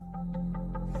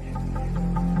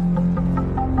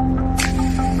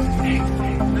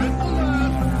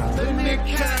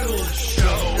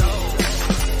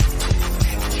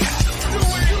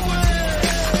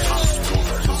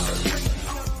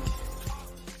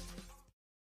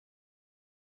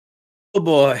Oh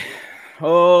boy.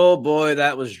 Oh boy,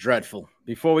 that was dreadful.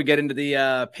 Before we get into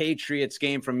the Patriots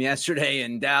game from yesterday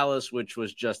in Dallas, which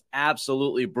was just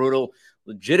absolutely brutal,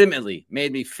 legitimately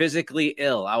made me physically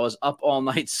ill. I was up all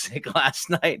night sick last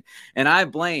night, and I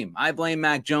blame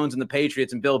Mac Jones and the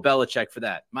Patriots and Bill Belichick for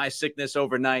that. My sickness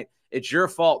overnight, it's your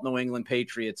fault, New England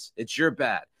Patriots. It's your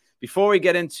bad. Before we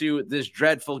get into this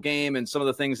dreadful game and some of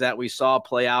the things that we saw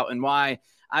play out and why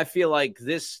I feel like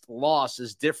this loss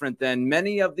is different than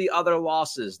many of the other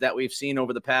losses that we've seen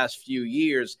over the past few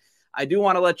years, I do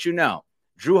want to let you know.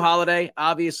 Drew Holiday,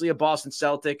 obviously a Boston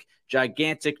Celtic.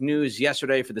 Gigantic news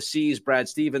yesterday for the C's. Brad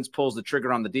Stevens pulls the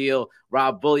trigger on the deal.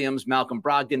 Rob Williams, Malcolm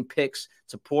Brogdon picks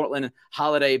to Portland.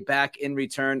 Holiday back in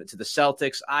return to the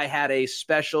Celtics. I had a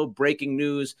special breaking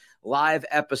news live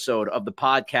episode of the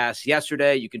podcast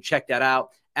yesterday. You can check that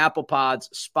out. Apple Pods,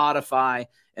 Spotify,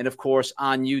 and of course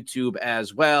on YouTube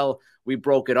as well. We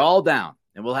broke it all down,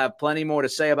 and we'll have plenty more to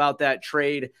say about that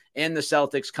trade and the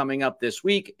Celtics coming up this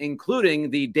week, including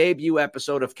the debut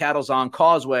episode of Cattle's on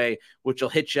Causeway, which will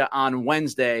hit you on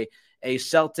Wednesday, a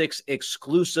Celtics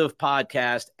exclusive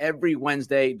podcast every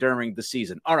Wednesday during the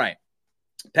season. All right,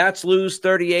 Pats lose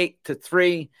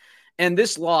 38-3. And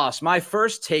this loss, my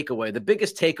first takeaway, the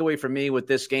biggest takeaway for me with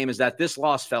this game is that this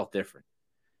loss felt different.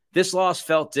 This loss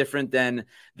felt different than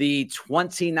the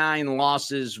 29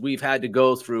 losses we've had to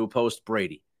go through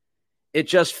post-Brady. It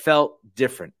just felt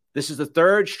different. This is the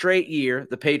third straight year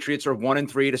the Patriots are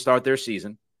 1-3 to start their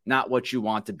season. Not what you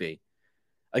want to be.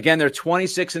 Again, they're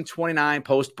 26-29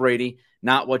 post-Brady.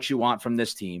 Not what you want from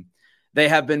this team. They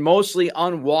have been mostly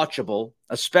unwatchable,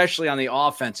 especially on the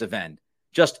offensive end.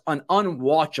 Just an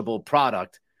unwatchable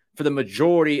product for the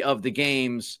majority of the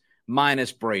games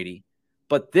minus Brady.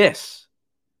 But this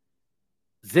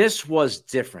was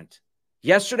different.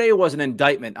 Yesterday was an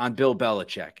indictment on Bill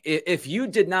Belichick. If you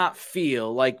did not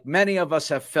feel like many of us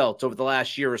have felt over the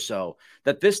last year or so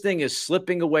that this thing is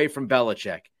slipping away from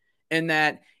Belichick and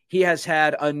that he has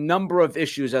had a number of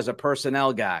issues as a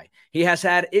personnel guy, he has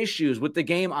had issues with the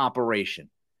game operation.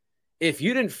 If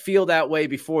you didn't feel that way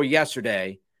before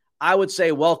yesterday, I would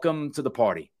say welcome to the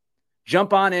party.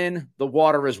 Jump on in. The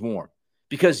water is warm.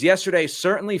 Because yesterday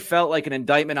certainly felt like an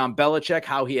indictment on Belichick,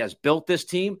 how he has built this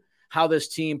team, how this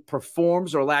team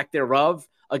performs or lack thereof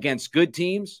against good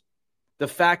teams. The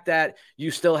fact that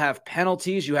you still have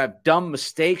penalties, you have dumb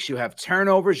mistakes, you have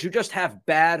turnovers, you just have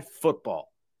bad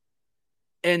football.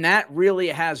 And that really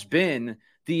has been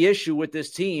the issue with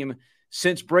this team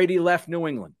since Brady left New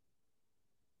England.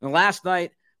 And last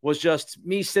night was just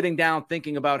me sitting down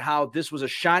thinking about how this was a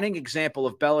shining example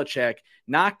of Belichick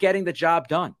not getting the job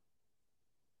done.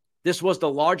 This was the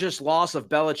largest loss of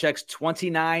Belichick's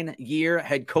 29-year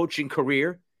head coaching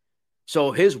career.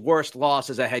 So his worst loss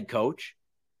as a head coach.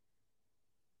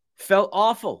 Felt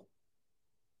awful.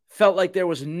 Felt like there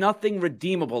was nothing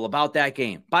redeemable about that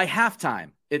game. By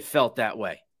halftime, it felt that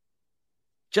way.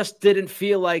 Just didn't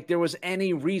feel like there was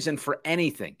any reason for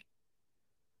anything.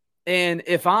 And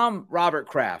if I'm Robert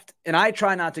Kraft, and I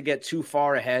try not to get too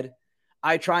far ahead,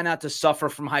 I try not to suffer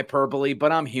from hyperbole,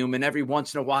 but I'm human. Every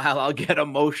once in a while, I'll get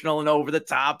emotional and over the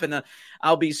top, and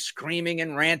I'll be screaming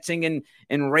and ranting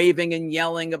and raving and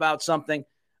yelling about something.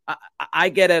 I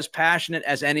get as passionate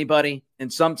as anybody,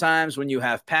 and sometimes when you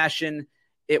have passion,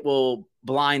 it will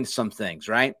blind some things,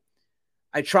 right?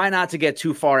 I try not to get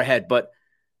too far ahead, but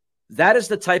that is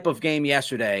the type of game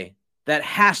yesterday that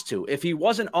has to, if he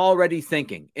wasn't already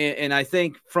thinking, and I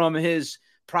think from his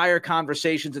prior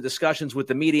conversations and discussions with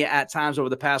the media at times over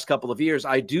the past couple of years,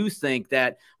 I do think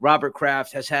that Robert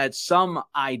Kraft has had some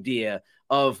idea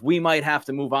of we might have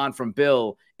to move on from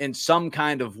Bill in some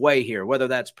kind of way here, whether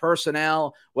that's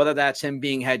personnel, whether that's him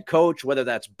being head coach, whether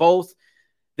that's both.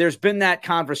 There's been that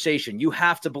conversation. You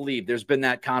have to believe there's been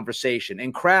that conversation.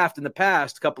 And Kraft in the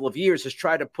past couple of years has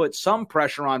tried to put some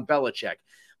pressure on Belichick.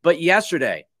 But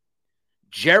yesterday,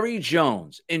 Jerry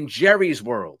Jones in Jerry's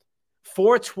world,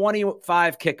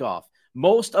 4:25 kickoff,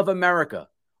 most of America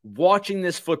watching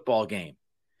this football game.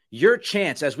 Your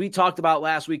chance, as we talked about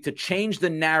last week, to change the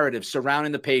narrative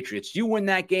surrounding the Patriots. You win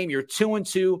that game, you're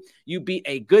 2-2. You beat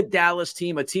a good Dallas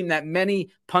team, a team that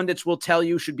many pundits will tell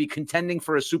you should be contending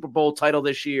for a Super Bowl title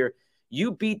this year.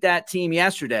 You beat that team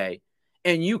yesterday,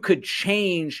 and you could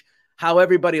change how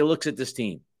everybody looks at this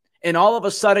team. And all of a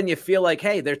sudden you feel like,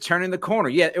 hey, they're turning the corner.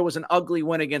 Yeah, it was an ugly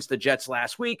win against the Jets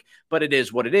last week, but it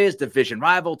is what it is. Division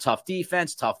rival, tough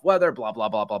defense, tough weather, blah, blah,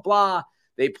 blah, blah, blah.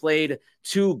 They played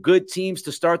two good teams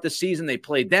to start the season. They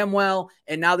played them well,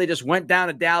 and now they just went down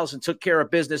to Dallas and took care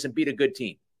of business and beat a good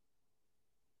team.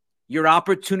 Your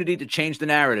opportunity to change the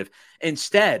narrative.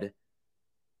 Instead,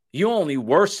 you only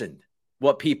worsened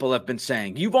what people have been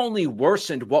saying. You've only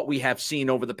worsened what we have seen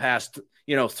over the past,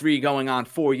 3 going on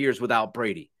 4 years without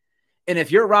Brady. And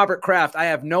if you're Robert Kraft, I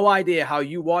have no idea how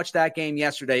you watched that game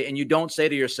yesterday and you don't say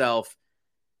to yourself,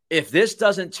 if this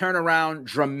doesn't turn around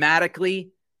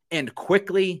dramatically and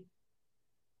quickly,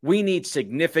 we need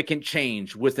significant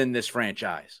change within this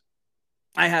franchise.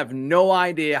 I have no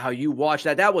idea how you watched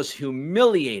that. That was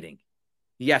humiliating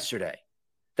yesterday.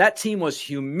 That team was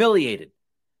humiliated.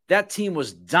 That team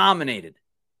was dominated.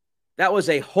 That was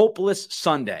a hopeless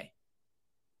Sunday.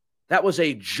 That was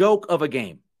a joke of a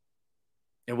game.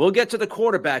 And we'll get to the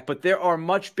quarterback, but there are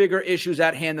much bigger issues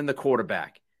at hand than the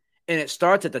quarterback. And it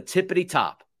starts at the tippity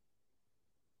top.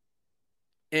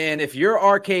 And if you're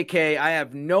RKK, I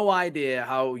have no idea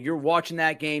how you're watching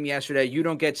that game yesterday. You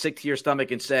don't get sick to your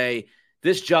stomach and say,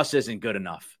 this just isn't good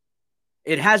enough.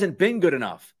 It hasn't been good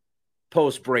enough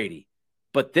post Brady.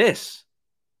 But this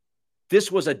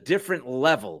was a different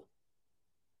level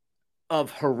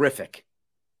of horrific.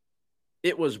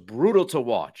 It was brutal to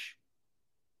watch.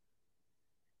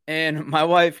 And my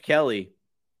wife, Kelly,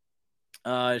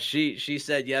 she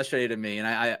said yesterday to me, and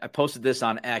I posted this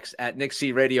on X at Nick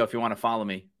C Radio if you want to follow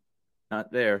me.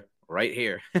 Not there, right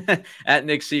here at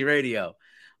Nick C Radio.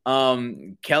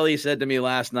 Kelly said to me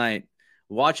last night,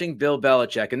 watching Bill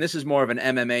Belichick, and this is more of an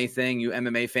MMA thing. You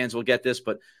MMA fans will get this,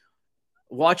 but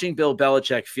watching Bill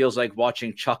Belichick feels like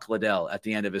watching Chuck Liddell at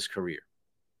the end of his career.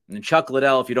 And Chuck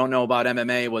Liddell, if you don't know about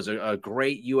MMA, was a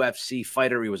great UFC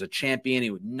fighter. He was a champion. He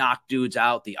would knock dudes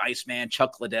out. The Iceman,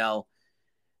 Chuck Liddell.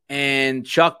 And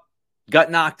Chuck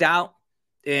got knocked out.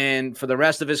 And for the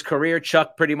rest of his career,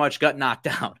 Chuck pretty much got knocked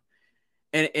out.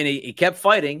 And he kept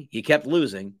fighting. He kept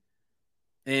losing.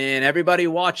 And everybody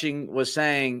watching was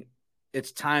saying,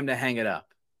 it's time to hang it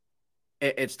up.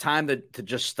 It's time to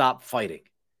just stop fighting.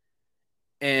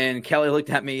 And Kelly looked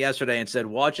at me yesterday and said,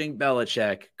 watching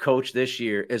Belichick coach this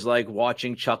year is like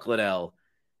watching Chuck Liddell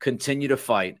continue to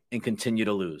fight and continue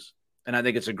to lose. And I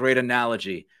think it's a great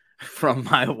analogy from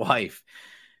my wife.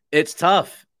 It's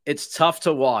tough. It's tough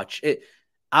to watch. It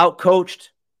outcoached.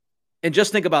 And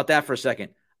just think about that for a second.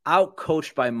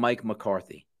 Outcoached by Mike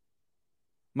McCarthy.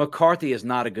 McCarthy is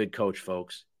not a good coach,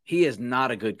 folks. He is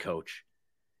not a good coach.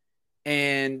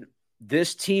 And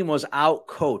this team was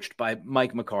outcoached by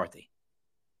Mike McCarthy.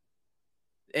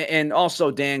 And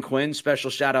also Dan Quinn, special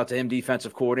shout out to him,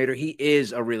 defensive coordinator. He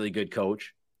is a really good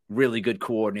coach, really good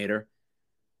coordinator.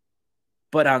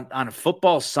 But on a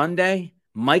football Sunday,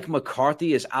 Mike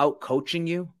McCarthy is out coaching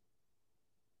you.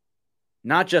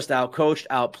 Not just outcoached,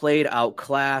 outplayed,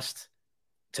 outclassed.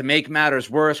 To make matters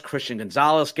worse, Christian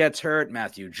Gonzalez gets hurt.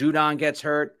 Matthew Judon gets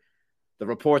hurt. The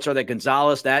reports are that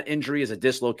Gonzalez, that injury is a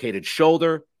dislocated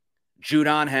shoulder.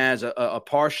 Judon has a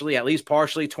partially, at least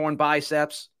partially torn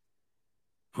biceps.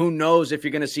 Who knows if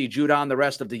you're going to see Judon the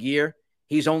rest of the year?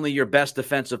 He's only your best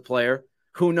defensive player.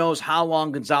 Who knows how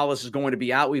long Gonzalez is going to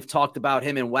be out? We've talked about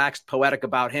him and waxed poetic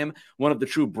about him. One of the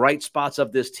true bright spots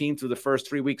of this team through the first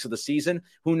 3 weeks of the season.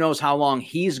 Who knows how long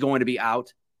he's going to be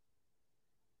out?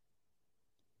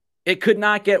 It could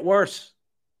not get worse.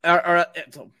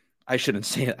 I shouldn't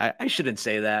say that. I shouldn't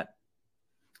say that.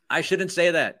 I shouldn't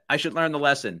say that. I should learn the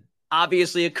lesson.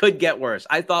 Obviously, it could get worse.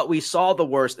 I thought we saw the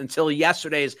worst until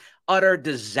yesterday's utter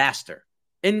disaster.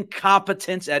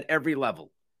 Incompetence at every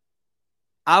level.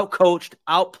 Outcoached,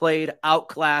 outplayed,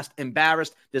 outclassed,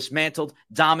 embarrassed, dismantled,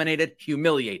 dominated,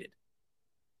 humiliated.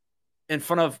 In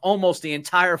front of almost the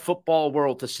entire football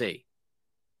world to see.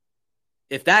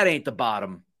 If that ain't the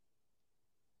bottom,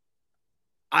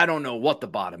 I don't know what the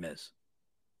bottom is.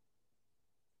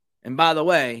 And by the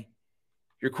way,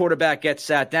 your quarterback gets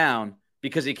sat down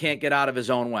because he can't get out of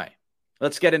his own way.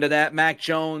 Let's get into that. Mac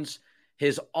Jones,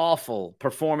 his awful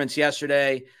performance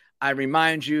yesterday. I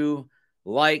remind you,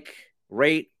 like,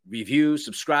 rate, review,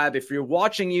 subscribe. If you're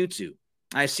watching YouTube,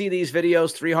 I see these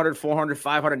videos, 300, 400,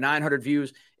 500, 900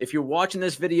 views. If you're watching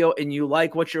this video and you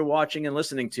like what you're watching and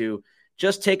listening to,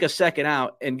 just take a second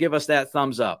out and give us that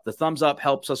thumbs up. The thumbs up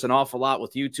helps us an awful lot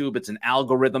with YouTube. It's an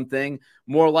algorithm thing.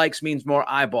 More likes means more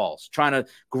eyeballs. Trying to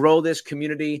grow this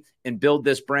community and build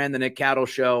this brand, The Nick Cattle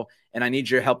Show, and I need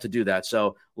your help to do that.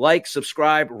 So like,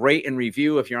 subscribe, rate, and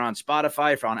review if you're on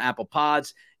Spotify, if you're on Apple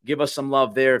Pods. Give us some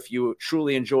love there if you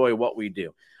truly enjoy what we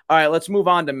do. All right, let's move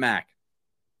on to Mac.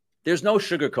 There's no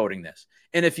sugarcoating this.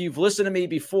 And if you've listened to me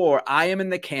before, I am in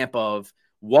the camp of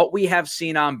what we have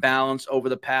seen on balance over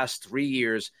the past 3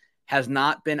 years has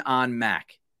not been on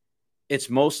Mac.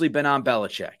 It's mostly been on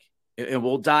Belichick. And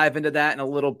we'll dive into that in a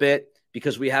little bit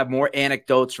because we have more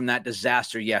anecdotes from that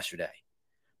disaster yesterday.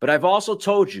 But I've also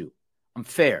told you, I'm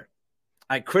fair.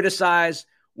 I criticize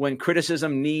when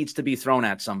criticism needs to be thrown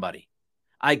at somebody.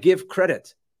 I give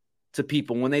credit to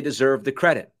people when they deserve the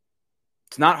credit.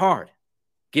 It's not hard.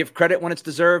 Give credit when it's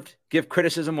deserved. Give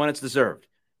criticism when it's deserved.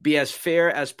 Be as fair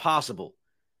as possible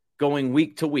going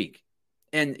week to week.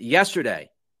 And yesterday,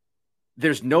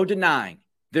 there's no denying,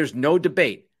 there's no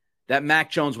debate that Mac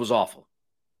Jones was awful.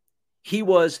 He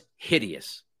was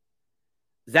hideous.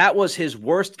 That was his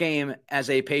worst game as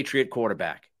a Patriot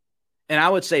quarterback. And I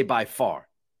would say by far.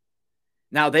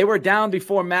 Now, they were down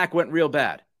before Mac went real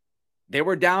bad. They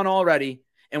were down already,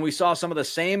 and we saw some of the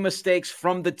same mistakes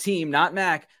from the team, not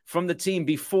Mac, from the team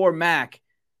before Mac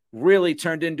really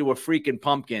turned into a freaking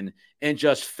pumpkin and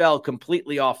just fell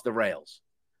completely off the rails.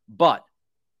 But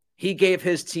he gave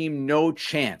his team no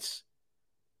chance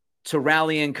to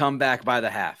rally and come back by the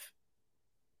half.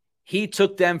 He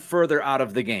took them further out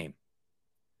of the game.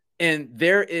 And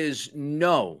there is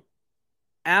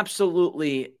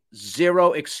absolutely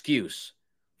zero excuse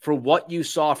for what you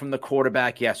saw from the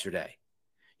quarterback yesterday.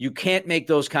 You can't make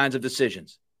those kinds of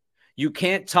decisions. You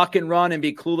can't tuck and run and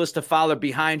be clueless to Fowler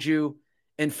behind you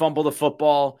and fumble the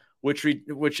football,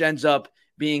 which ends up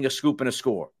being a scoop and a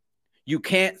score. You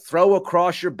can't throw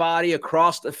across your body,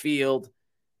 across the field,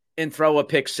 and throw a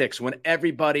pick six when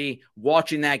everybody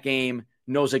watching that game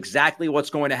knows exactly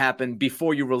what's going to happen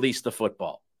before you release the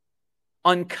football.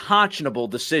 Unconscionable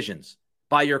decisions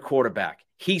by your quarterback.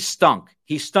 He stunk.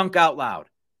 He stunk out loud.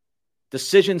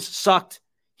 Decisions sucked.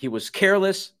 He was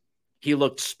careless. He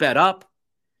looked sped up.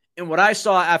 And what I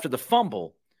saw after the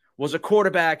fumble was a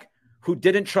quarterback who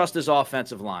didn't trust his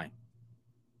offensive line.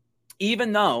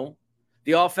 Even though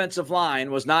the offensive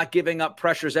line was not giving up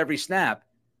pressures every snap,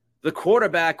 the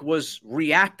quarterback was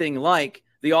reacting like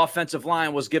the offensive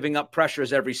line was giving up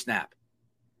pressures every snap.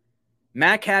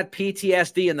 Mac had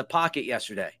PTSD in the pocket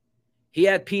yesterday. He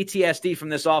had PTSD from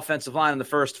this offensive line in the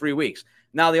first 3 weeks.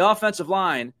 Now, the offensive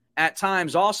line at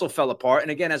times also fell apart.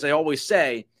 And again, as I always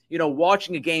say,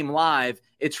 watching a game live,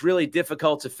 it's really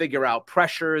difficult to figure out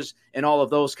pressures and all of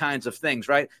those kinds of things,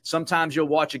 right? Sometimes you'll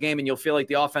watch a game and you'll feel like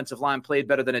the offensive line played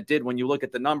better than it did when you look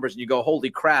at the numbers and you go, holy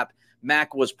crap,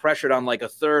 Mac was pressured on like a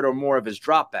third or more of his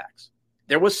dropbacks.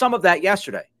 There was some of that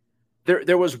yesterday.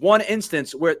 There was one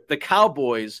instance where the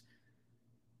Cowboys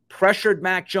pressured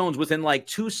Mac Jones within like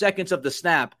 2 seconds of the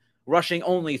snap, rushing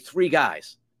only 3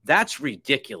 guys. That's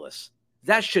ridiculous.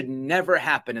 That should never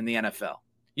happen in the NFL.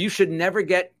 You should never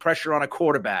get pressure on a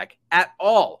quarterback at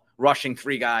all, rushing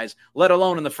 3 guys, let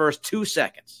alone in the first 2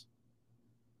 seconds.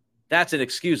 That's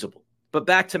inexcusable. But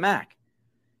back to Mac.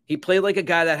 He played like a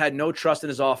guy that had no trust in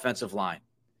his offensive line.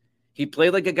 He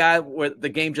played like a guy where the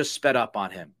game just sped up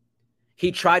on him.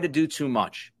 He tried to do too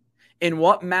much. And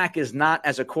what Mac is not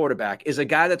as a quarterback is a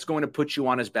guy that's going to put you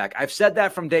on his back. I've said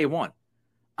that from day one.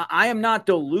 I am not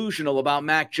delusional about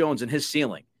Mac Jones and his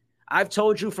ceiling. I've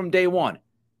told you from day one,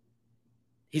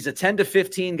 he's a 10 to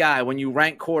 15 guy when you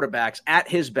rank quarterbacks at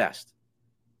his best.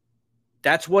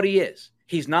 That's what he is.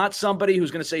 He's not somebody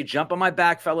who's going to say, jump on my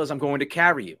back, fellas, I'm going to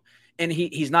carry you. And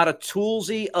he's not a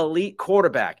toolsy elite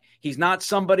quarterback. He's not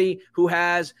somebody who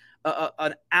has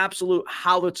an absolute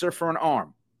howitzer for an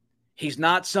arm. He's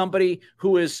not somebody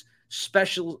who is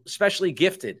specially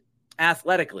gifted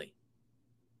athletically.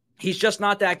 He's just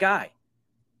not that guy.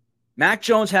 Mac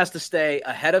Jones has to stay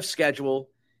ahead of schedule.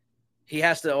 He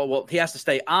has to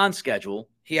stay on schedule.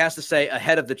 He has to stay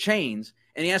ahead of the chains,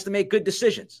 and he has to make good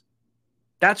decisions.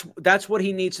 That's what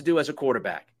he needs to do as a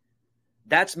quarterback.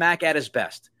 That's Mac at his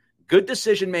best. Good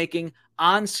decision-making,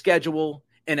 on schedule,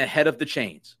 and ahead of the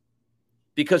chains.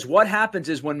 Because what happens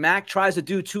is when Mac tries to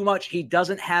do too much, he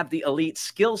doesn't have the elite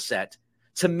skill set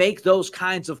to make those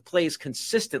kinds of plays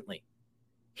consistently.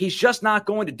 He's just not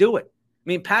going to do it. I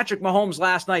mean, Patrick Mahomes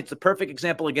last night's the perfect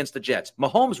example against the Jets.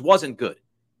 Mahomes wasn't good.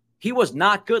 He was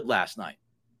not good last night.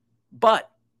 But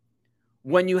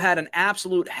when you had an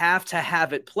absolute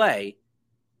have-to-have-it play,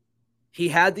 he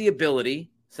had the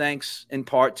ability, thanks in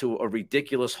part to a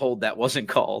ridiculous hold that wasn't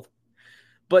called.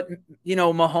 But,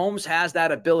 Mahomes has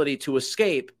that ability to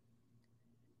escape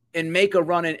and make a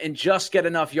run and just get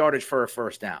enough yardage for a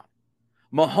first down.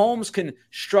 Mahomes can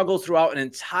struggle throughout an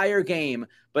entire game,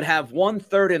 but have 1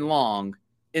 3rd and long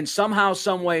and somehow,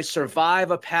 some way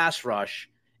survive a pass rush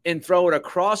and throw it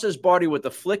across his body with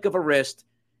the flick of a wrist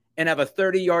and have a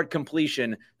 30-yard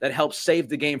completion that helps save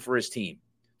the game for his team.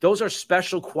 Those are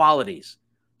special qualities.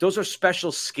 Those are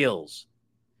special skills.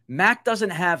 Mac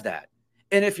doesn't have that.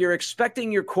 And if you're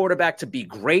expecting your quarterback to be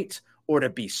great or to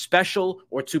be special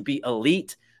or to be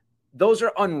elite, those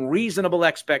are unreasonable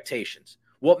expectations.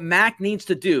 What Mac needs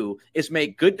to do is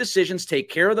make good decisions, take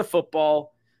care of the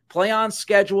football, play on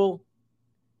schedule,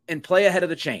 and play ahead of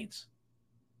the chains.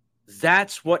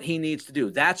 That's what he needs to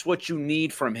do. That's what you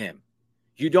need from him.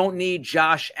 You don't need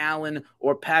Josh Allen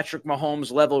or Patrick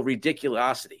Mahomes level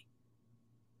ridiculosity.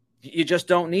 You just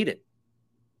don't need it.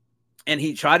 And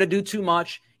he tried to do too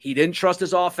much. He didn't trust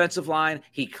his offensive line.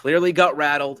 He clearly got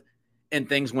rattled, and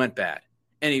things went bad.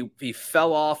 And he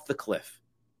fell off the cliff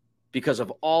because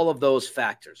of all of those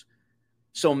factors.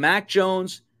 So Mac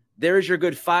Jones, there's your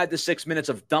good 5 to 6 minutes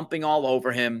of dumping all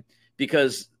over him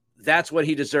because that's what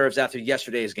he deserves after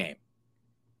yesterday's game.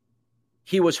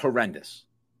 He was horrendous.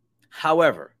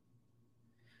 However,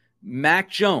 Mac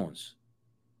Jones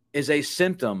is a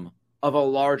symptom of a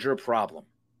larger problem.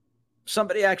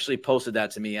 Somebody actually posted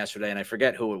that to me yesterday, and I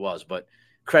forget who it was, but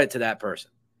credit to that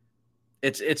person.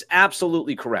 It's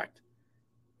absolutely correct.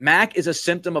 Mac is a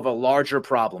symptom of a larger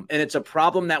problem, and it's a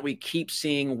problem that we keep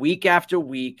seeing week after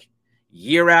week,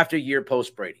 year after year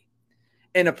post-Brady.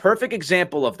 And a perfect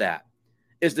example of that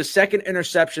is the second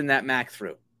interception that Mac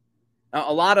threw. Now,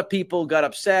 a lot of people got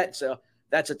upset, so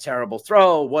that's a terrible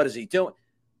throw. What is he doing?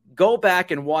 Go back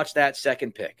and watch that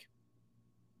second pick.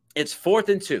 It's 4th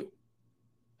and 2.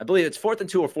 I believe it's 4th and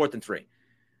 2 or 4th and 3.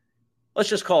 Let's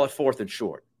just call it 4th and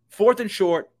short. 4th and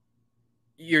short,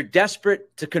 you're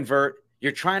desperate to convert.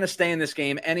 You're trying to stay in this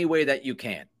game any way that you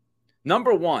can.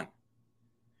 Number one,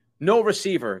 no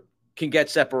receiver can get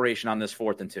separation on this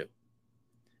 4th and 2.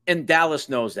 And Dallas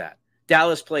knows that.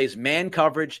 Dallas plays man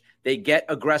coverage. They get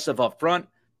aggressive up front.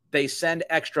 They send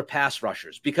extra pass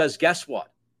rushers. Because guess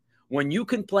what? When you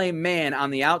can play man on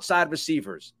the outside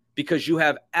receivers because you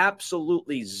have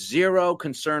absolutely zero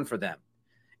concern for them,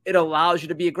 it allows you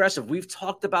to be aggressive. We've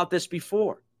talked about this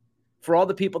before. For all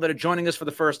the people that are joining us for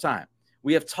the first time,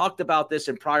 we have talked about this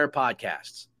in prior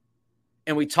podcasts.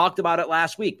 And we talked about it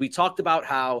last week. We talked about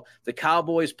how the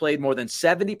Cowboys played more than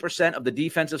 70% of the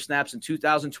defensive snaps in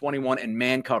 2021 in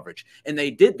man coverage. And they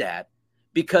did that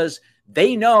because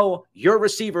they know your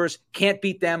receivers can't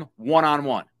beat them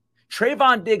one-on-one.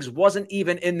 Trayvon Diggs wasn't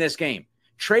even in this game.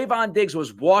 Trayvon Diggs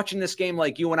was watching this game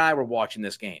like you and I were watching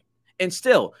this game. And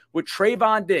still, with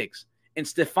Trayvon Diggs and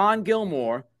Stephon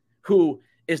Gilmore, who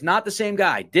is not the same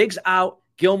guy. Diggs out,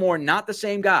 Gilmore not the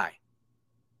same guy.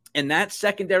 And that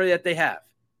secondary that they have,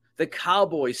 the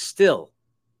Cowboys still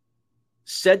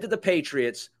said to the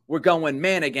Patriots, we're going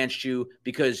man against you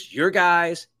because your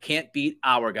guys can't beat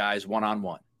our guys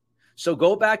one-on-one. So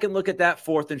go back and look at that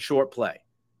 4th and short play.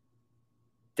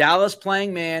 Dallas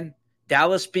playing man,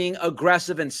 Dallas being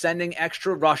aggressive and sending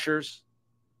extra rushers.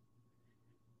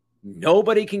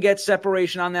 Nobody can get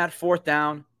separation on that 4th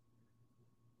down.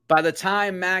 By the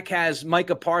time Mac has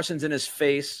Micah Parsons in his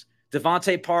face,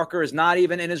 Devontae Parker is not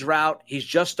even in his route. He's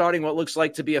just starting what looks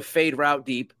like to be a fade route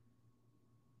deep.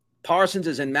 Parsons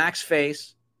is in Mac's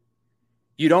face.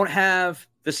 You don't have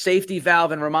the safety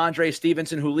valve in Ramondre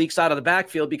Stevenson who leaks out of the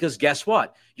backfield because guess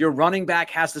what? Your running back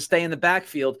has to stay in the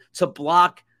backfield to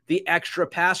block the extra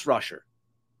pass rusher.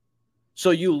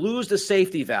 So you lose the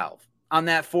safety valve on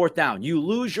that 4th down. You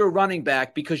lose your running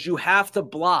back because you have to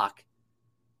block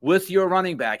with your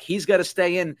running back. He's got to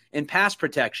stay in pass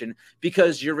protection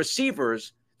because your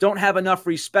receivers don't have enough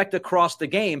respect across the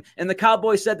game. And the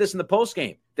Cowboys said this in the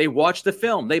postgame. They watched the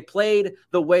film. They played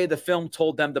the way the film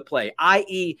told them to play,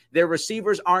 i.e. their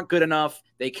receivers aren't good enough.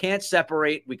 They can't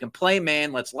separate. We can play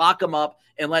man. Let's lock them up,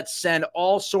 and let's send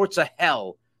all sorts of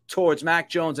hell towards Mac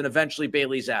Jones and eventually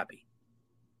Bailey Zappi.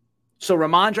 So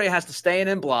Ramondre has to stay in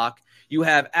and block. You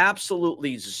have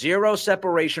absolutely zero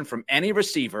separation from any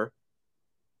receiver.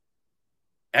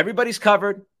 Everybody's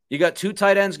covered. You got 2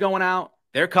 tight ends going out.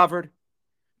 They're covered.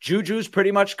 Juju's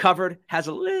pretty much covered. Has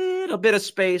a little bit of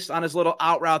space on his little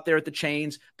out route there at the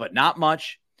chains, but not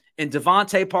much. And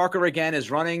Devontae Parker again is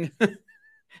running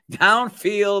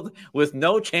downfield with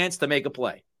no chance to make a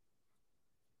play.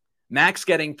 Mac's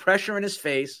getting pressure in his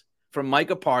face from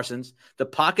Micah Parsons. The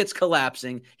pocket's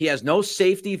collapsing. He has no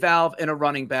safety valve in a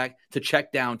running back to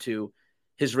check down to.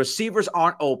 His receivers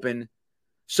aren't open,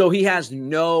 so he has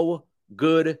no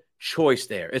good choice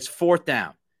there. It's 4th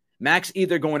down. Mac's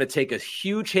either going to take a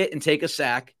huge hit and take a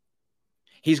sack.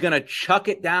 He's going to chuck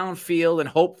it downfield and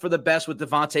hope for the best with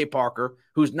Devontae Parker,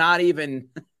 who's not even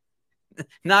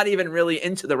really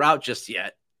into the route just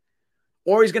yet.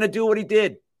 Or he's going to do what he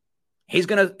did. He's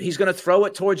going to throw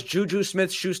it towards Juju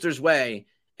Smith-Schuster's way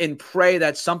and pray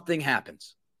that something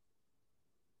happens.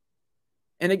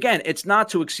 And again, it's not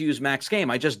to excuse Mac's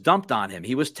game. I just dumped on him.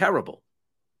 He was terrible.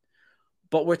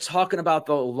 But we're talking about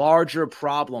the larger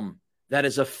problem that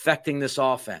is affecting this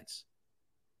offense.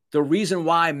 The reason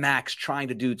why Mac's trying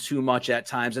to do too much at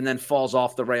times and then falls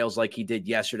off the rails like he did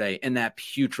yesterday in that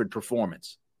putrid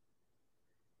performance.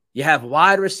 You have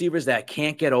wide receivers that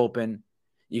can't get open.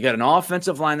 You got an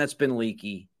offensive line that's been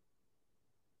leaky.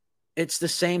 It's the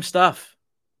same stuff.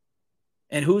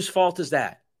 And whose fault is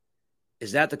that?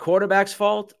 Is that the quarterback's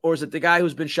fault, or is it the guy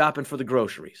who's been shopping for the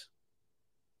groceries?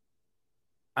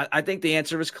 I think the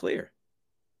answer is clear.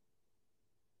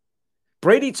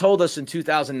 Brady told us in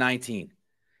 2019.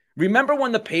 Remember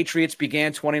when the Patriots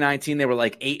began 2019, they were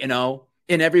like 8-0,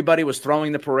 and everybody was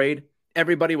throwing the parade?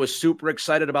 Everybody was super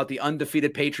excited about the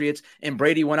undefeated Patriots, and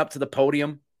Brady went up to the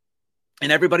podium,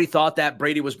 and everybody thought that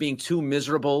Brady was being too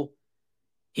miserable.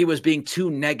 He was being too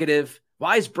negative.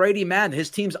 Why is Brady mad? His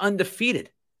team's undefeated.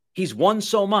 He's won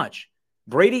so much.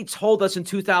 Brady told us in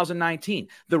 2019,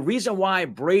 the reason why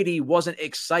Brady wasn't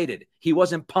excited, he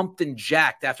wasn't pumped and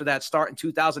jacked after that start in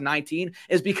 2019,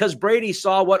 is because Brady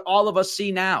saw what all of us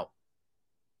see now.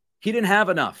 He didn't have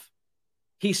enough.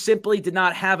 He simply did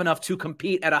not have enough to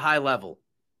compete at a high level.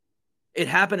 It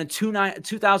happened in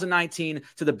 2019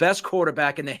 to the best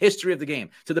quarterback in the history of the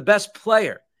game, to the best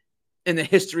player in the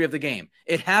history of the game.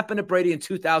 It happened to Brady in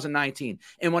 2019.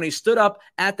 And when he stood up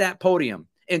at that podium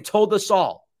and told us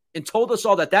all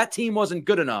that that team wasn't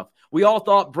good enough, we all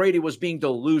thought Brady was being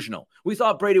delusional. We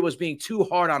thought Brady was being too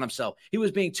hard on himself. He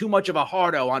was being too much of a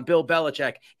hardo on Bill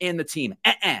Belichick and the team.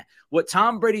 What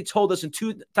Tom Brady told us in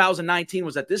 2019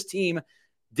 was that this team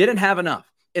didn't have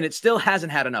enough, and it still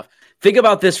hasn't had enough. Think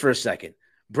about this for a second.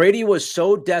 Brady was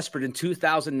so desperate in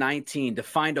 2019 to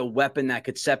find a weapon that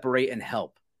could separate and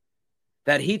help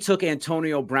that he took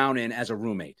Antonio Brown in as a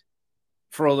roommate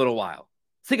for a little while.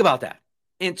 Think about that.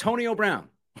 Antonio Brown.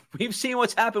 We've seen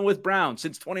what's happened with Brown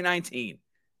since 2019.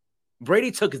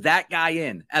 Brady took that guy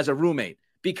in as a roommate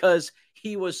because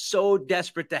he was so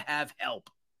desperate to have help.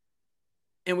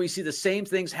 And we see the same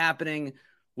things happening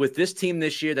with this team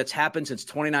this year that's happened since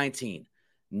 2019.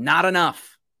 Not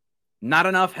enough. Not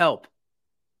enough help.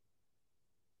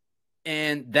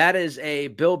 And that is a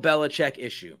Bill Belichick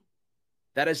issue.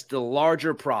 That is the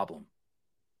larger problem.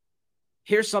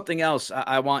 Here's something else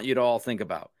I want you to all think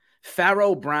about.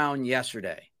 Pharaoh Brown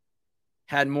yesterday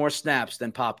had more snaps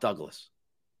than Pop Douglas.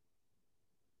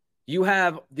 You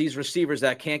have these receivers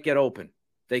that can't get open.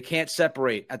 They can't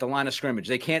separate at the line of scrimmage.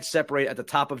 They can't separate at the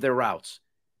top of their routes.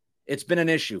 It's been an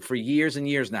issue for years and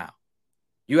years now.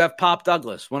 You have Pop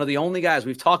Douglas, one of the only guys,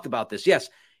 we've talked about this. Yes,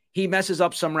 he messes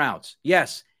up some routes.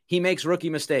 Yes, he makes rookie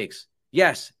mistakes.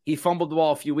 Yes, he fumbled the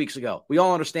ball a few weeks ago. We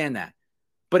all understand that.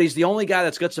 But he's the only guy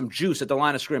that's got some juice at the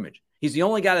line of scrimmage. He's the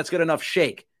only guy that's got enough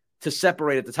shake to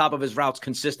separate at the top of his routes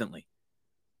consistently.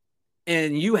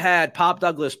 And you had Pop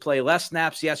Douglas play less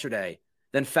snaps yesterday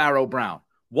than Pharaoh Brown.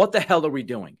 What the hell are we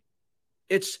doing?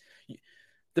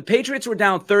 The Patriots were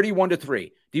down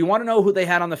 31-3. Do you want to know who they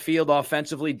had on the field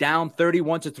offensively? Down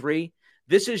 31-3.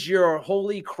 This is your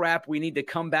holy crap. We need to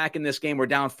come back in this game. We're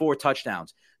down 4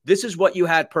 touchdowns. This is what you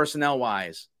had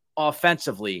personnel-wise,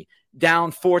 offensively,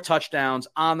 down 4 touchdowns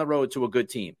on the road to a good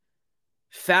team.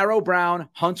 Pharaoh Brown,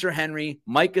 Hunter Henry,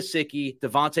 Mike Gesicki,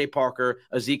 Devontae Parker,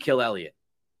 Ezekiel Elliott.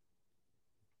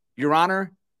 Your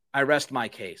Honor, I rest my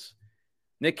case.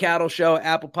 Nick Cattle Show,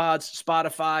 Apple Pods,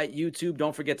 Spotify, YouTube.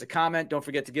 Don't forget to comment. Don't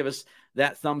forget to give us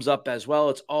that thumbs up as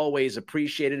well. It's always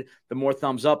appreciated. The more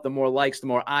thumbs up, the more likes, the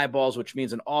more eyeballs, which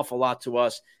means an awful lot to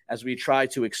us as we try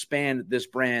to expand this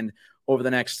brand over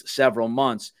the next several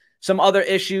months. Some other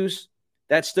issues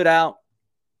that stood out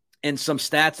and some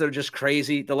stats that are just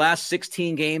crazy. The last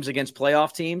 16 games against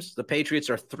playoff teams, the Patriots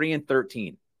are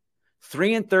 3-13.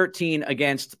 3-13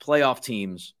 against playoff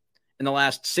teams in the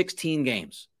last 16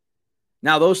 games.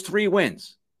 Now, those 3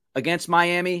 wins against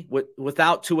Miami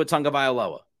without Tua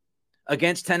Tagovailoa,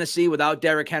 against Tennessee without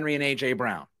Derrick Henry and A.J.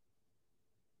 Brown,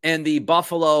 and the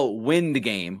Buffalo wind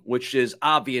game, which is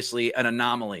obviously an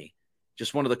anomaly,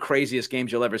 just one of the craziest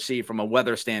games you'll ever see from a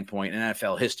weather standpoint in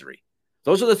NFL history.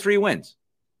 Those are the 3 wins.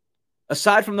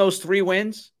 Aside from those 3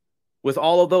 wins, with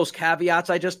all of those caveats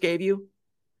I just gave you,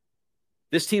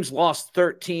 this team's lost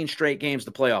 13 straight games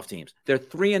to playoff teams. They're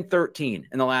 3-13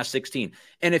 in the last 16.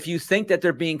 And if you think that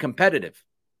they're being competitive,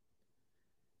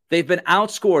 they've been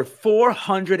outscored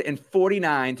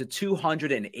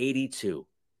 449-282.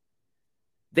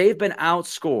 They've been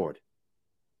outscored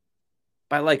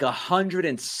by like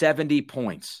 170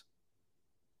 points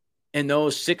in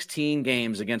those 16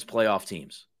 games against playoff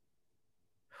teams.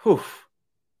 Whew.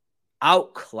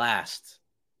 Outclassed.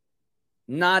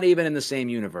 Not even in the same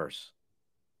universe.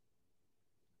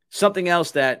 Something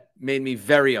else that made me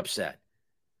very upset.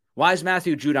 Why is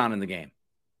Matthew Judon in the game?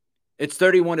 It's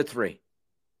 31-3.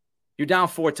 You're down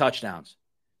 4 touchdowns.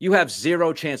 You have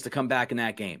 0 chance to come back in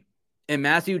that game. And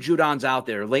Matthew Judon's out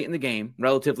there late in the game,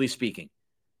 relatively speaking.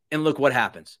 And look what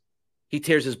happens. He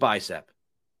tears his bicep,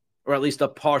 or at least a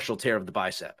partial tear of the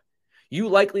bicep. You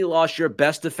likely lost your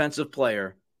best defensive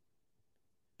player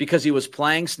because he was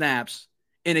playing snaps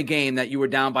in a game that you were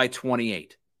down by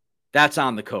 28. That's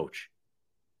on the coach.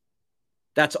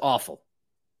 That's awful.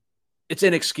 It's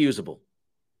inexcusable.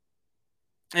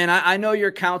 And I know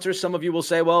your counters. Some of you will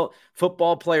say, well,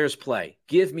 football players play.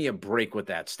 Give me a break with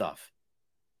that stuff.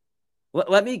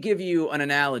 Let me give you an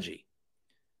analogy.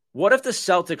 What if the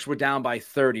Celtics were down by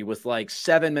 30 with like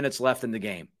 7 minutes left in the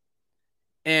game?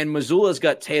 And Missoula's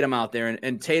got Tatum out there,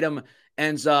 and Tatum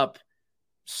ends up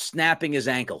snapping his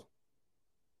ankle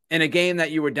in a game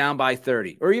that you were down by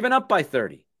 30 or even up by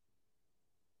 30.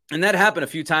 And that happened a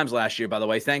few times last year, by the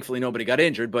way. Thankfully, nobody got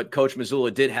injured, but Coach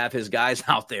Missoula did have his guys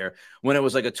out there when it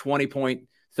was like a 20-point,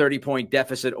 30-point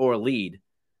deficit or lead.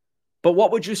 But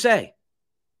what would you say?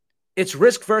 It's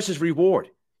risk versus reward.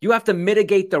 You have to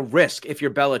mitigate the risk if you're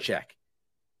Belichick.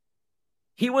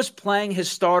 He was playing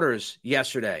his starters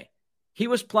yesterday. He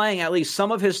was playing at least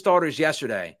some of his starters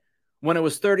yesterday when it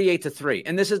was 38-3.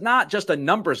 And this is not just a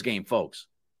numbers game, folks.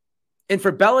 And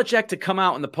for Belichick to come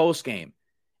out in the postgame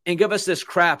and give us this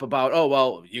crap about, oh,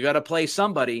 well, you got to play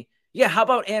somebody. Yeah, how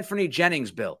about Anthony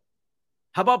Jennings, Bill?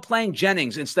 How about playing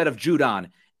Jennings instead of Judon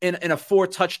in a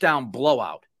 4-touchdown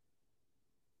blowout?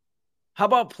 How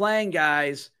about playing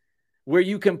guys where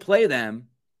you can play them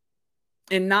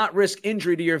and not risk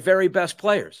injury to your very best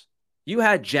players? You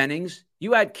had Jennings.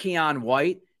 You had Keon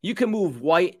White. You can move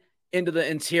White into the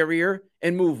interior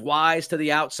and move Wise to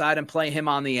the outside and play him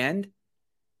on the end.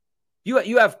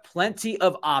 You have plenty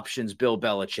of options, Bill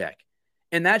Belichick.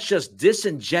 And that's just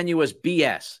disingenuous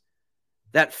BS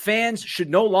that fans should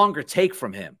no longer take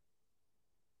from him.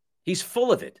 He's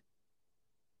full of it,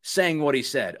 saying what he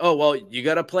said. Oh, well, you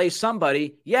got to play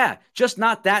somebody. Yeah, just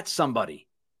not that somebody.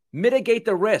 Mitigate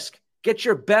the risk. Get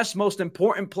your best, most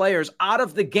important players out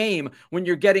of the game when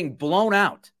you're getting blown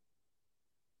out.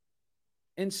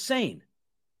 Insane.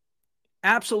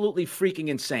 Absolutely freaking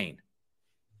insane.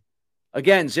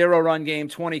 Again, 0 run game,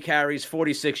 20 carries,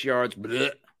 46 yards.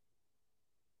 Blech.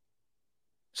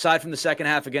 Aside from the second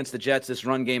half against the Jets, this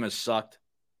run game has sucked.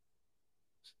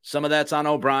 Some of that's on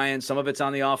O'Brien. Some of it's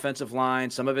on the offensive line.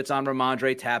 Some of it's on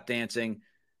Ramondre tap dancing.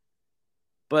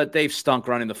 But they've stunk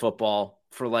running the football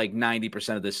for like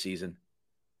 90% of this season.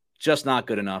 Just not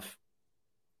good enough.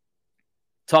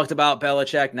 Talked about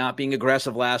Belichick not being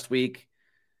aggressive last week.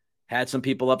 Had some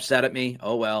people upset at me.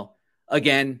 Oh, well.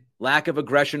 Again, lack of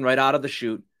aggression right out of the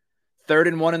chute. 3rd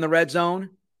and 1 in the red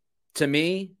zone. To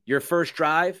me, your first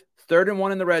drive, 3rd and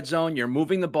 1 in the red zone. You're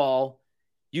moving the ball.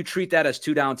 You treat that as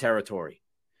 2-down territory.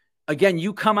 Again,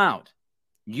 you come out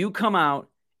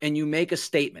and you make a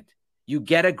statement. You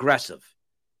get aggressive.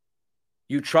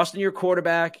 You trust in your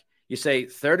quarterback. You say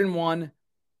 3rd and 1.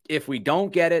 If we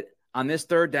don't get it on this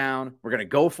 3rd down, we're going to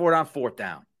go for it on 4th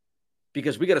down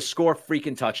because we got to score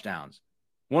freaking touchdowns.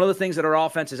 One of the things that our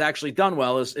offense has actually done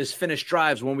well is finish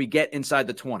drives when we get inside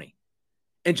the 20.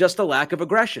 And just a lack of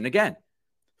aggression. Again,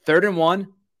 3rd and 1,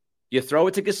 you throw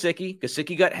it to Gesicki.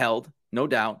 Gesicki got held, no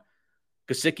doubt.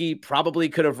 Gesicki probably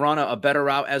could have run a better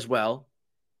route as well.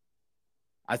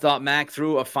 I thought Mac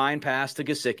threw a fine pass to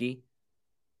Gesicki.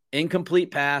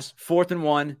 Incomplete pass, 4th and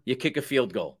 1, you kick a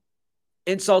field goal.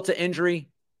 Insult to injury,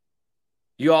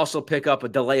 you also pick up a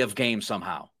delay of game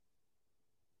somehow.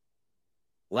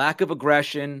 Lack of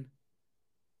aggression,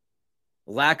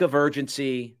 lack of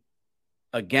urgency,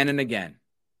 again and again.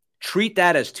 Treat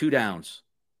that as 2 downs.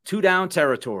 2-down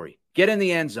territory. Get in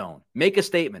the end zone. Make a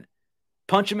statement.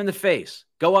 Punch him in the face.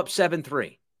 Go up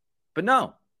 7-3. But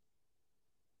no.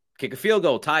 Kick a field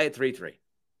goal. Tie it 3-3.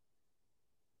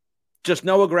 Just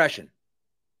no aggression.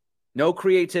 No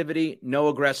creativity, no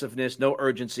aggressiveness, no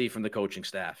urgency from the coaching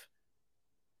staff.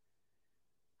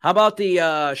 How about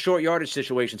the short yardage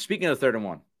situation? Speaking of 3rd and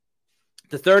 1.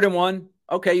 The 3rd and 1,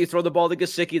 okay, you throw the ball to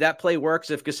Gesicki. That play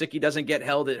works. If Gesicki doesn't get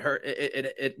held,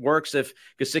 it works. If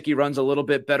Gesicki runs a little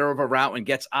bit better of a route and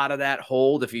gets out of that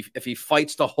hold, if he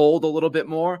fights to hold a little bit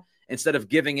more instead of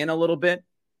giving in a little bit,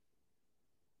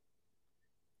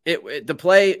 the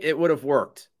play, it would have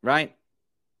worked, right?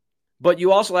 But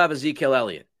you also have Ezekiel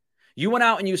Elliott. You went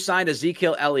out and you signed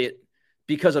Ezekiel Elliott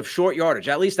because of short yardage.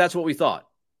 At least that's what we thought.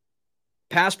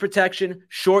 Pass protection,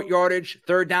 short yardage,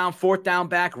 3rd down, 4th down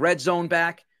back, red zone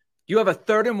back. You have a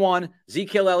 3rd and 1,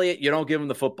 Ezekiel Elliott, you don't give him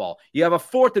the football. You have a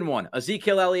 4th and 1,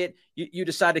 Ezekiel Elliott, you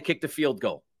decide to kick the field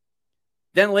goal.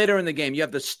 Then later in the game, you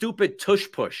have the stupid tush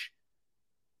push,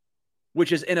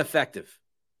 which is ineffective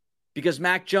because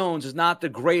Mac Jones is not the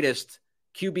greatest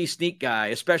QB sneak guy,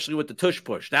 especially with the tush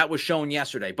push. That was shown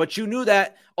yesterday. But you knew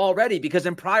that already because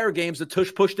in prior games, the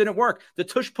tush push didn't work. The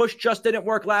tush push just didn't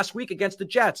work last week against the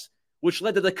Jets, which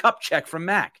led to the cup check from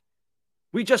Mac.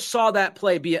 We just saw that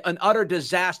play be an utter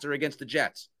disaster against the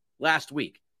Jets last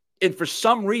week. And for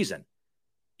some reason,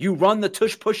 You run the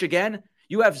tush push again.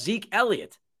 You have Zeke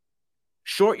Elliott,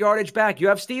 short yardage back. You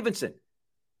have Stevenson.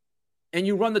 And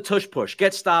you run the tush push,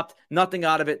 get stopped, nothing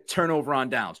out of it, turnover on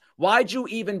downs. Why'd you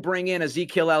even bring in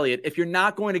Ezekiel Elliott if you're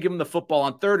not going to give him the football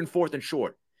on 3rd and 4th and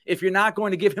short? If you're not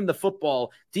going to give him the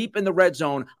football deep in the red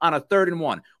zone on a 3rd and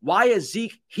 1? Why is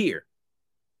Zeke here?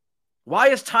 Why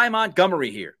is Ty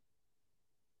Montgomery here?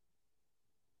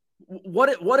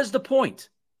 What is the point?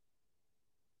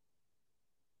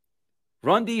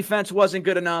 Run defense wasn't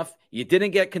good enough. You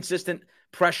didn't get consistent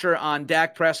pressure on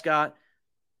Dak Prescott.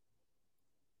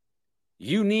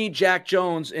 You need Jack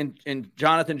Jones and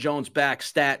Jonathan Jones back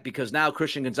stat because now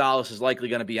Christian Gonzalez is likely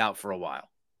going to be out for a while.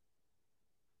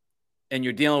 And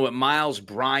you're dealing with Miles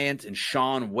Bryant and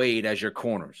Sean Wade as your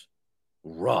corners.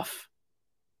 Rough.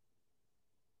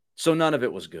 So none of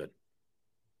it was good.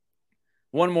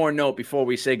 One more note before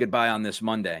we say goodbye on this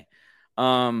Monday.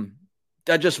 I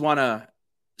just want to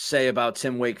say about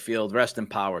Tim Wakefield, rest in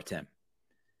power, Tim.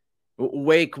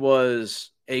 Wake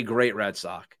was a great Red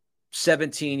Sox.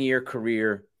 17-year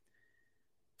career,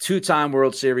 2-time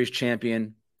World Series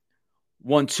champion,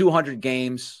 won 200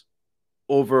 games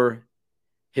over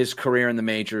his career in the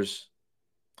majors.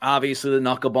 Obviously, the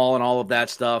knuckleball and all of that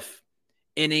stuff.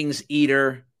 Innings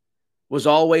eater, was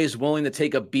always willing to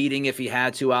take a beating if he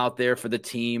had to out there for the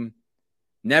team.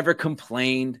 Never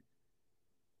complained.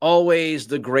 Always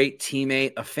the great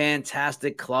teammate, a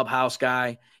fantastic clubhouse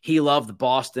guy. He loved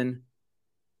Boston.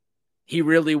 He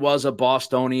really was a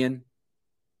Bostonian.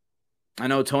 I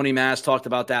know Tony Maz talked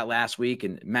about that last week,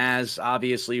 and Maz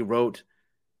obviously wrote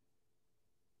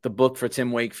the book for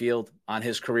Tim Wakefield on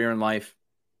his career in life.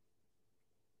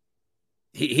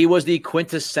 He was the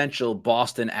quintessential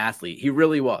Boston athlete. He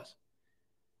really was.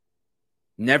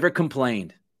 Never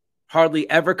complained. Hardly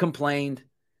ever complained,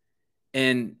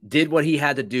 and did what he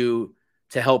had to do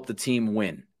to help the team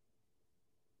win.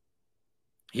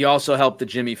 He also helped the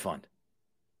Jimmy Fund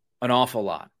an awful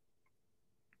lot.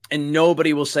 And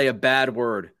nobody will say a bad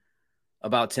word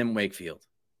about Tim Wakefield.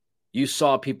 You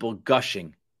saw people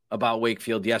gushing about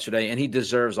Wakefield yesterday, and he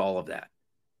deserves all of that.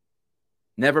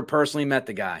 Never personally met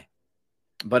the guy,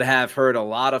 but have heard a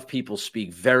lot of people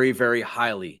speak very, very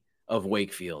highly of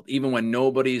Wakefield. Even when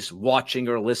nobody's watching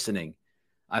or listening,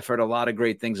 I've heard a lot of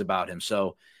great things about him.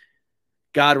 So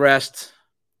God rest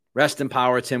in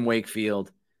power, Tim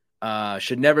Wakefield.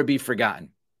 Should never be forgotten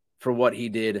for what he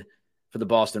did for the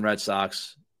Boston Red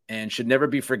Sox, and should never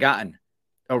be forgotten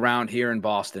around here in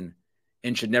Boston,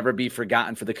 and should never be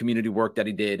forgotten for the community work that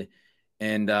he did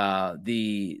and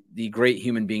the great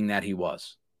human being that he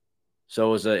was.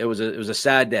 So it was a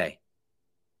sad day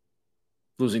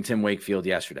losing Tim Wakefield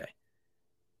yesterday.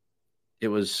 It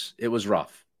was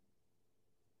rough.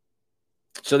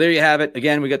 So there you have it.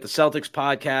 Again, we got the Celtics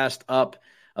podcast up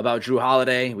about Drew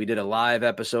Holiday. We did a live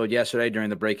episode yesterday during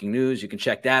the breaking news. You can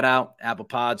check that out. Apple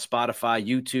Pod, Spotify,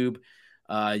 YouTube.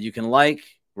 You can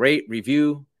rate,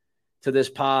 review to this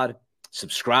pod.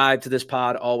 Subscribe to this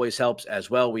pod. Always helps as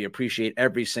well. We appreciate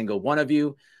every single one of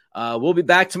you. We'll be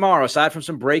back tomorrow. Aside from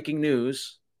some breaking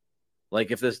news,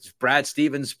 like if this Brad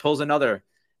Stevens pulls another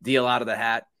deal out of the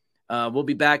hat, we'll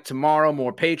be back tomorrow.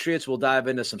 More Patriots. We'll dive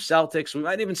into some Celtics. We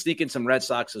might even sneak in some Red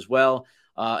Sox as well.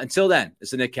 Until then,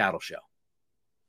 it's the Nick Cattle Show.